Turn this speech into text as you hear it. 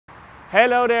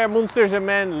Hello there monsters and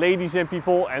men, ladies and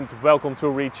people, and welcome to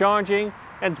Recharging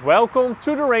and welcome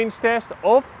to the range test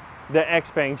of the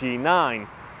XPENG G9,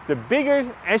 the bigger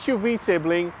SUV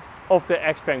sibling of the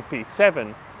XPENG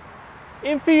P7.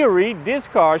 In theory, this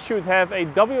car should have a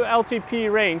WLTP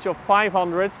range of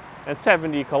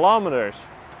 570 kilometers.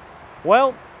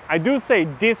 Well, I do say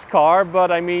this car,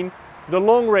 but I mean the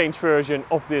long range version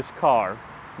of this car.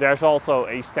 There's also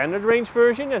a standard range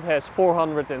version that has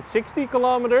 460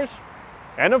 kilometers.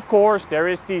 And of course, there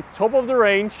is the top of the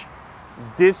range,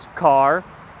 this car,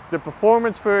 the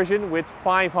performance version with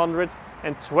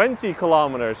 520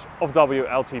 kilometers of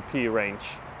WLTP range.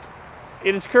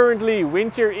 It is currently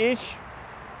winter-ish.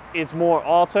 It's more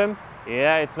autumn.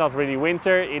 Yeah, it's not really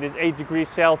winter. It is 8 degrees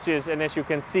Celsius, and as you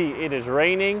can see, it is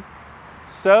raining.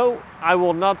 So I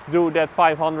will not do that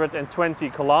 520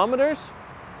 kilometers.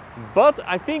 But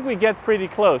I think we get pretty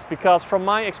close, because from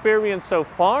my experience so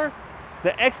far,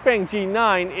 the XPENG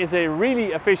G9 is a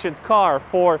really efficient car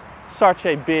for such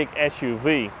a big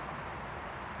SUV.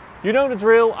 You know the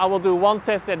drill. I will do one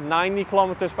test at 90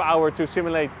 kilometers per hour to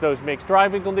simulate those mixed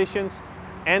driving conditions,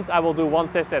 and I will do one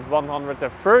test at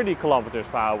 130 kilometers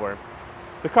per hour.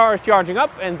 The car is charging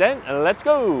up, and then let's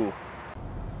go!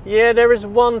 Yeah, there is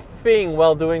one thing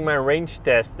while doing my range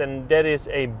test, and that is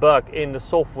a bug in the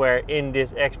software in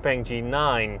this XPENG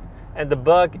G9. And the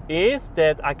bug is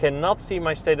that I cannot see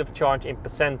my state of charge in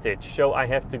percentage, so I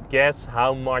have to guess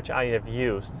how much I have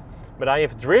used. But I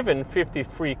have driven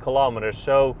 53 kilometers,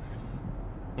 so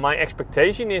my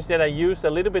expectation is that I used a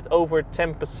little bit over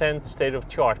 10% state of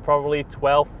charge, probably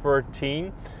 12,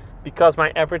 13, because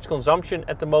my average consumption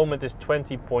at the moment is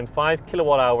 20.5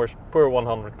 kilowatt hours per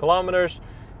 100 kilometers.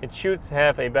 It should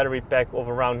have a battery pack of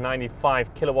around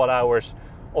 95 kilowatt hours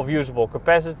of usable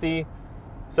capacity.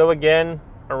 So again,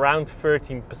 around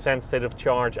 13% state of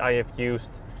charge I have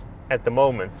used at the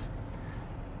moment.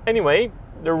 Anyway,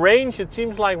 the range, it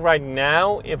seems like right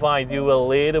now, if I do a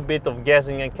little bit of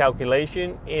guessing and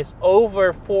calculation, is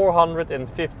over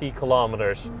 450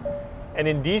 kilometers. And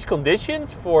in these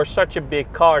conditions, for such a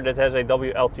big car that has a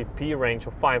WLTP range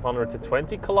of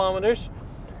 520 kilometers,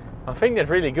 I think that's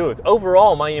really good.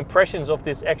 Overall, my impressions of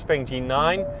this XPENG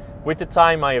G9, with the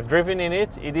time I have driven in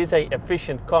it, it is an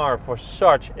efficient car for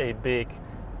such a big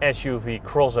SUV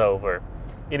crossover.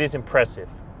 It is impressive.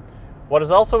 What is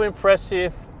also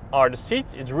impressive are the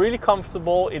seats. It's really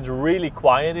comfortable. It's really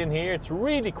quiet in here. It's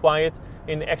really quiet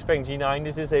in the XPENG G9.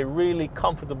 This is a really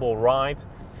comfortable ride.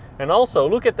 And also,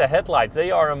 look at the headlights.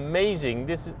 They are amazing.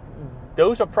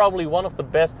 Those are probably one of the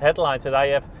best headlights that I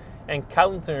have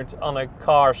encountered on a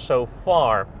car so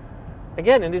far.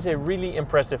 Again, it is a really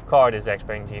impressive car, this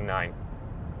XPENG G9.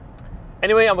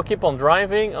 Anyway, I will keep on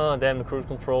driving. Oh, then the cruise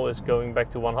control is going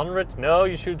back to 100. No,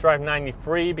 you should drive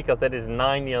 93 because that is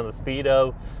 90 on the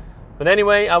speedo. But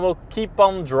anyway, I will keep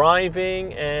on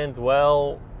driving, and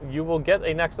well, you will get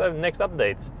a next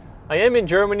update. I am in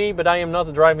Germany, but I am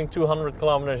not driving 200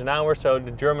 kilometers an hour, so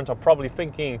the Germans are probably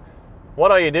thinking,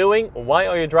 what are you doing? Why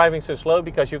are you driving so slow?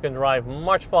 Because you can drive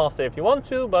much faster if you want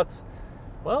to, but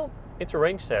well, it's a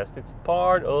range test. It's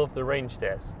part of the range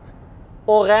test.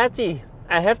 Alrighty,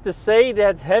 I have to say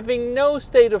that having no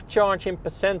state of charge in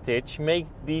percentage make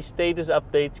these status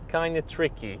updates kind of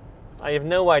tricky. I have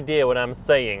no idea what I'm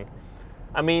saying.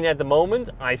 I mean, at the moment,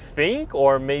 I think,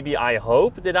 or maybe I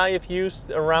hope, that I have used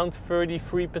around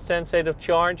 33% state of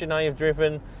charge, and I have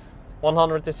driven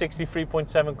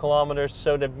 163.7 kilometers,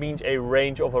 so that means a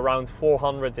range of around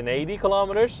 480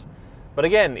 kilometers. But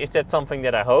again, is that something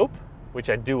that I hope, which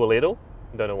I do a little,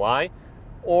 don't know why,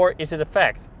 or is it a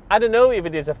fact? I don't know if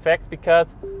it is a fact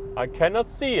because I cannot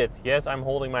see it. Yes, I'm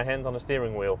holding my hand on the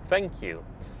steering wheel, thank you.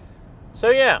 So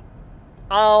yeah,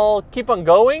 I'll keep on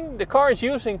going. The car is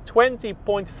using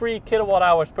 20.3 kilowatt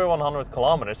hours per 100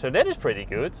 kilometers, so that is pretty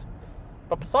good.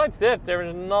 But besides that, there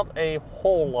is not a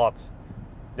whole lot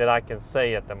that I can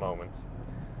say at the moment.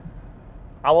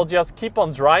 I will just keep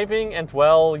on driving, and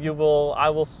well, I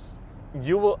will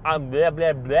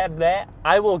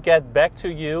get back to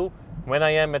you when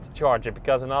I am at the charger,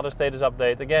 because another status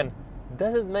update again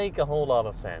doesn't make a whole lot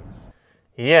of sense.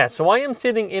 Yeah, so I am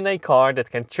sitting in a car that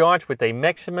can charge with a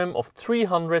maximum of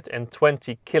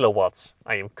 320 kilowatts.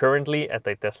 I am currently at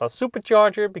a Tesla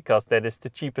supercharger because that is the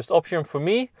cheapest option for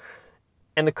me,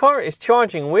 and the car is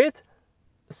charging with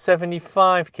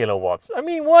 75 kilowatts. I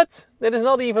mean, what? That is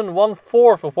not even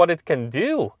 1/4 of what it can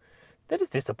do. That is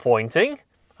disappointing.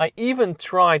 I even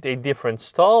tried a different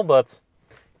stall, but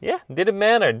yeah, didn't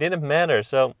matter.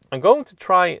 So I'm going to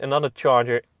try another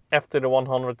charger after the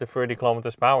 130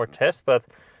 kilometers per hour test, but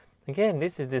again,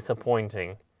 this is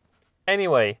disappointing.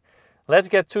 Anyway, let's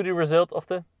get to the result of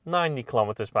the 90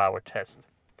 kilometers per hour test.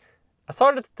 I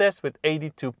started the test with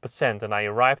 82% and I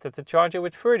arrived at the charger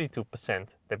with 32%.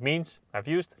 That means I've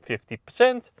used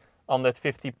 50%. On that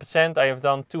 50% I have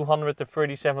done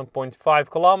 237.5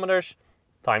 kilometers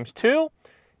times 2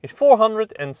 is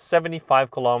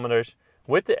 475 kilometers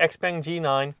with the XPENG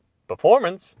G9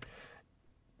 Performance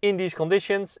in these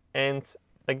conditions, and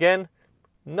again,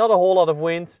 not a whole lot of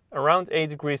wind, around 8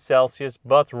 degrees Celsius,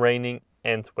 but raining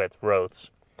and wet roads.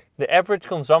 The average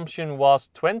consumption was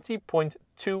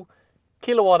 20.2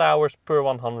 kilowatt hours per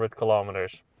 100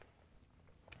 kilometers.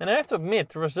 And I have to admit,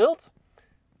 the result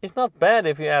is not bad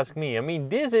if you ask me. I mean,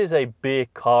 this is a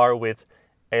big car with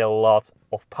a lot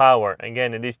of power.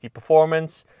 Again, it is the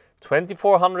Performance,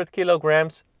 2400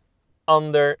 kilograms,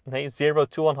 under 0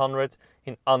 to 100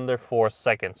 in under 4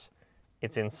 seconds.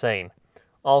 It's insane.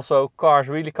 Also, car is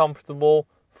really comfortable,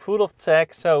 full of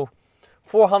tech, so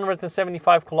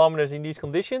 475 kilometers in these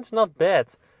conditions, not bad.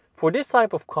 For this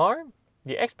type of car,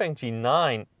 the XPENG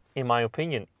G9, in my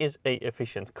opinion, is an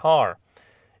efficient car.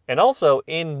 And also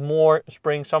in more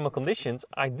spring-summer conditions,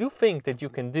 I do think that you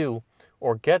can do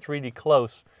or get really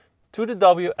close to the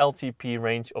WLTP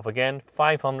range of, again,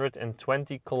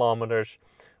 520 kilometers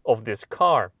of this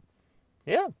car.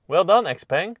 Yeah, well done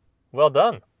XPENG, well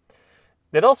done.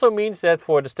 That also means that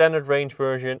for the standard range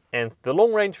version and the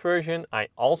long range version, I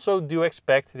also do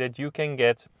expect that you can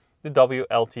get the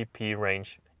WLTP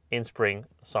range in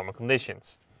spring-summer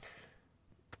conditions.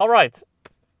 All right,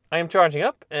 I am charging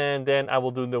up and then I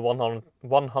will do the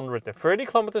 130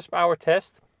 kilometers per hour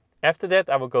test. After that,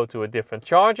 I will go to a different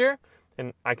charger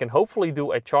and I can hopefully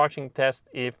do a charging test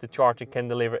if the charger can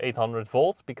deliver 800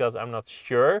 volts, because I'm not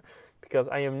sure, because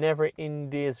I am never in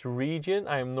this region.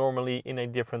 I am normally in a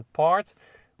different part.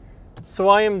 So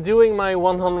I am doing my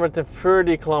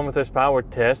 130 kilometers per hour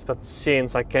test, but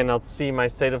since I cannot see my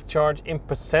state of charge in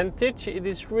percentage, it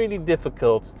is really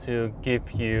difficult to give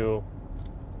you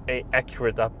an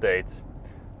accurate update.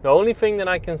 The only thing that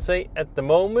I can say at the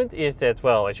moment is that,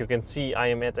 well, as you can see, I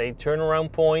am at a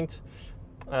turnaround point.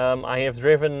 I have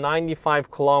driven 95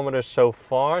 kilometers so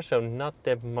far, so not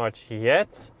that much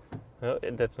yet.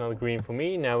 That's not green for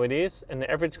me, now it is. And the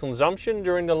average consumption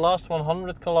during the last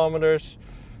 100 kilometers,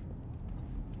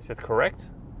 is that correct?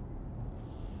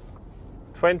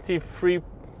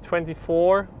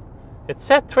 24. It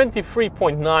said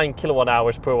 23.9 kilowatt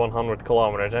hours per 100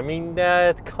 kilometers. I mean,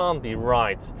 that can't be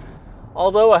right.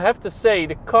 Although I have to say,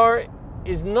 the car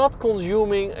is not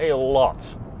consuming a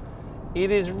lot. It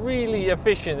is really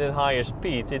efficient at higher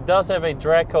speeds. It does have a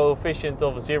drag coefficient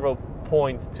of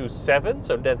 0.27,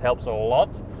 so that helps a lot.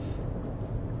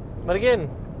 But again,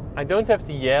 I don't have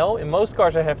to yell. In most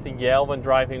cars I have to yell when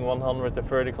driving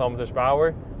 130 kilometers per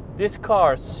hour. This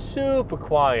car is super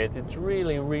quiet. It's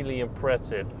really, really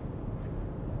impressive.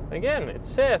 Again, it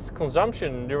says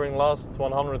consumption during last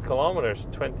 100 kilometers,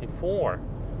 24.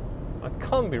 That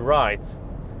can't be right.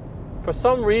 For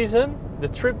some reason, the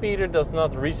trip meter does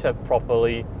not reset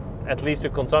properly, at least the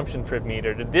consumption trip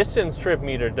meter. The distance trip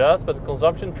meter does, but the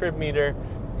consumption trip meter,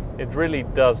 it really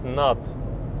does not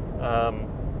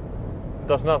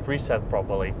reset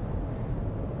properly.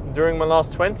 During my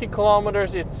last 20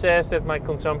 kilometers, it says that my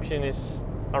consumption is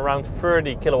around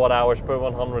 30 kilowatt hours per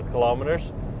 100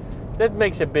 kilometers. That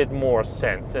makes a bit more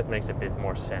sense.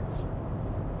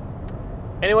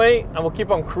 Anyway, I will keep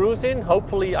on cruising.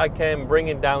 Hopefully I can bring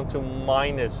it down to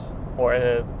minus or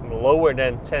lower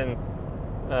than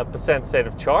 10% state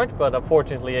of charge, but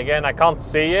unfortunately again I can't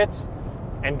see it.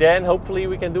 And then hopefully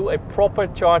we can do a proper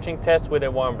charging test with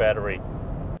a warm battery.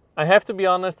 I have to be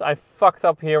honest, I fucked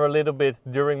up here a little bit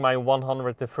during my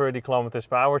 130 kilometers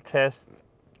per hour test.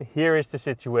 Here is the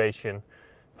situation.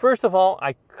 First of all,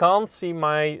 I can't see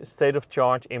my state of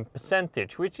charge in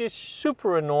percentage, which is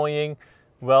super annoying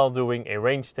while doing a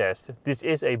range test. This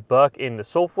is a bug in the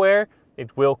software.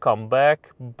 It will come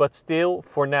back, but still,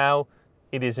 for now,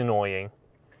 it is annoying.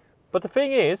 But the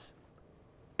thing is,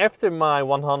 after my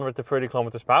 130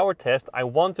 kilometers per hour test, I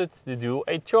wanted to do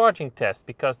a charging test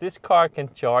because this car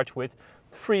can charge with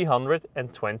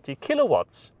 320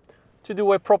 kilowatts. To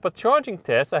do a proper charging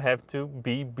test, I have to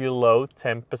be below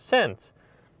 10%.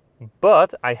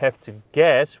 But I have to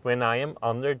guess when I am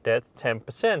under that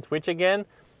 10%, which again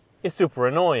is super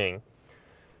annoying.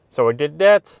 So I did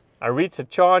that. I reached a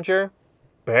charger,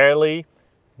 barely,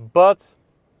 but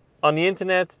on the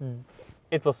internet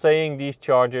it was saying these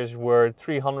chargers were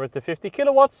 350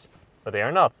 kilowatts, but they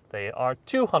are not. They are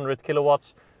 200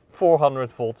 kilowatts,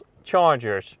 400 volt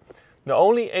chargers. The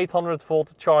only 800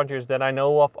 volt chargers that I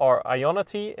know of are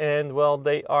Ionity, and well,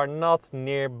 they are not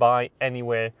nearby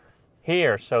anywhere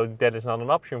here, so that is not an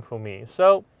option for me.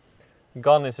 So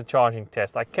gone is a charging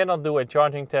test. I cannot do a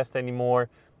charging test anymore.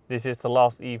 This is the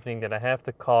last evening that I have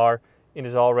the car. It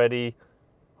is already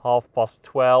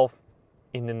 12:30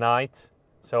 in the night.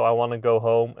 So I want to go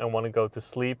home and want to go to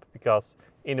sleep because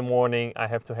in the morning I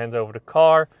have to hand over the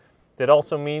car. That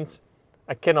also means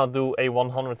I cannot do a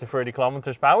 130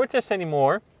 kilometers per hour test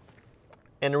anymore.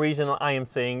 And the reason I am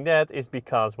saying that is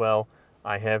because, well,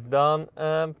 I have done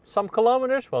some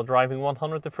kilometers while driving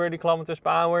 130 kilometers per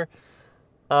hour.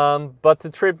 But the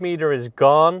trip meter is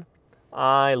gone.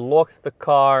 I locked the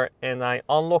car and I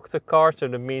unlocked the car, so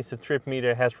that means the trip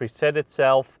meter has reset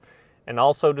itself. And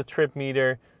also the trip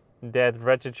meter that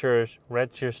registers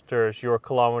your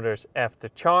kilometers after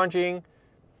charging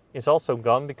is also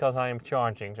gone because I am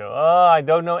charging. So I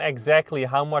don't know exactly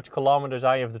how much kilometers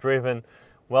I have driven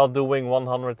while doing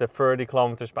 130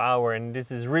 kilometers per hour, and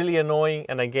this is really annoying.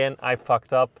 And again, I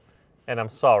fucked up and I'm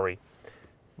sorry.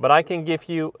 But I can give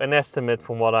you an estimate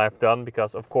from what I've done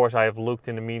because of course I have looked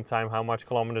in the meantime how much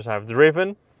kilometers I've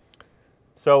driven.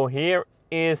 So here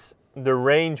is the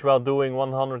range while doing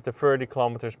 130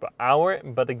 kilometers per hour.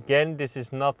 But again, this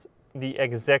is not the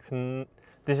exact number.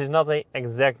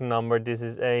 This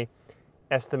is a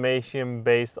estimation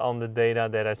based on the data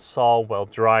that I saw while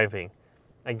driving.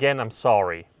 Again, I'm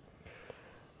sorry.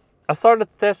 I started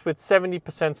the test with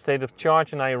 70% state of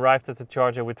charge and I arrived at the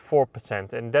charger with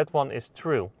 4%, and that one is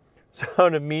true. So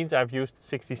that means I've used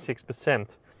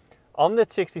 66%. On that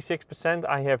 66%,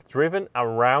 I have driven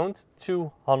around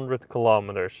 200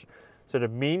 kilometers. So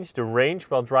that means the range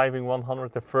while driving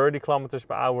 130 kilometers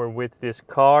per hour with this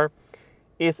car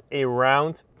is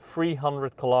around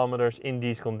 300 kilometers in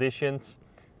these conditions.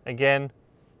 Again,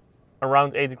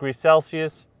 around 8 degrees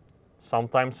Celsius,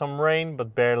 sometimes some rain,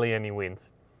 but barely any wind.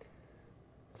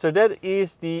 So that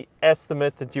is the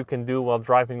estimate that you can do while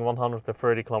driving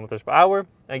 130 kilometers per hour.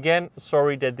 Again,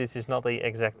 sorry that this is not the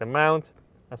exact amount.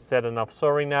 I said enough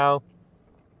sorry now.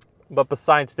 But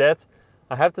besides that,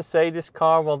 I have to say this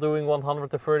car while doing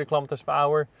 130 kilometers per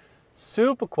hour,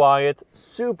 super quiet,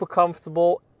 super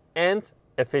comfortable and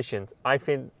efficient.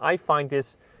 I find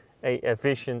this a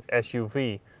efficient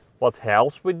SUV. What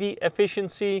helps with the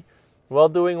efficiency while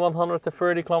doing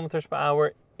 130 kilometers per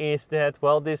hour is that,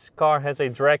 well, this car has a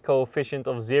drag coefficient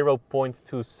of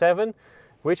 0.27,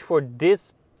 which for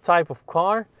this type of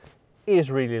car is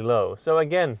really low. So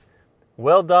again,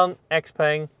 well done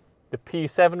XPENG. The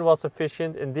P7 was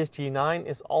efficient and this G9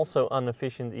 is also an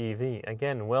efficient EV.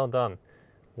 Again, well done.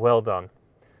 Well done.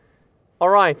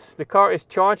 Alright, the car is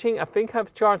charging. I think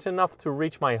I've charged enough to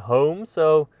reach my home,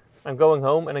 so I'm going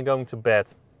home and I'm going to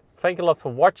bed. Thank you a lot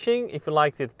for watching. If you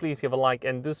liked it, please give a like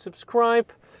and do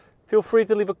subscribe. Feel free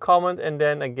to leave a comment, and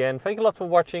then again, thank you a lot for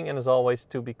watching, and as always,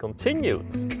 to be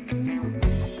continued.